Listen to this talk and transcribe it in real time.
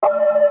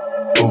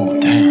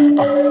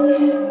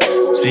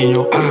See in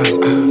your eyes,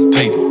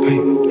 paper,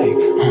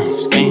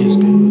 skin's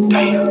good,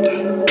 damn, it's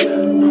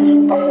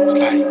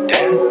like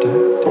that,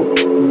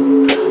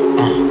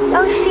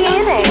 Oh, she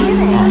in it.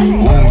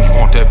 ooh, you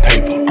want that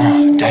paper,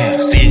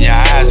 damn, see in your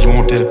eyes, you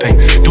want that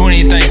paper, do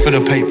anything for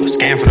the paper,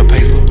 scan for the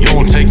paper, you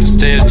don't take the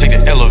stairs, take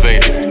the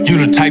elevator,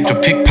 you the type to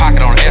pickpocket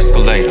on an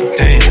escalator,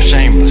 damn,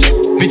 shameless,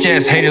 bitch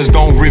ass haters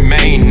gon'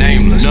 remain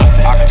nameless,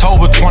 nothing.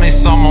 October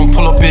 20-something,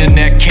 pull up in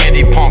that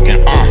candy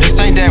pumpkin,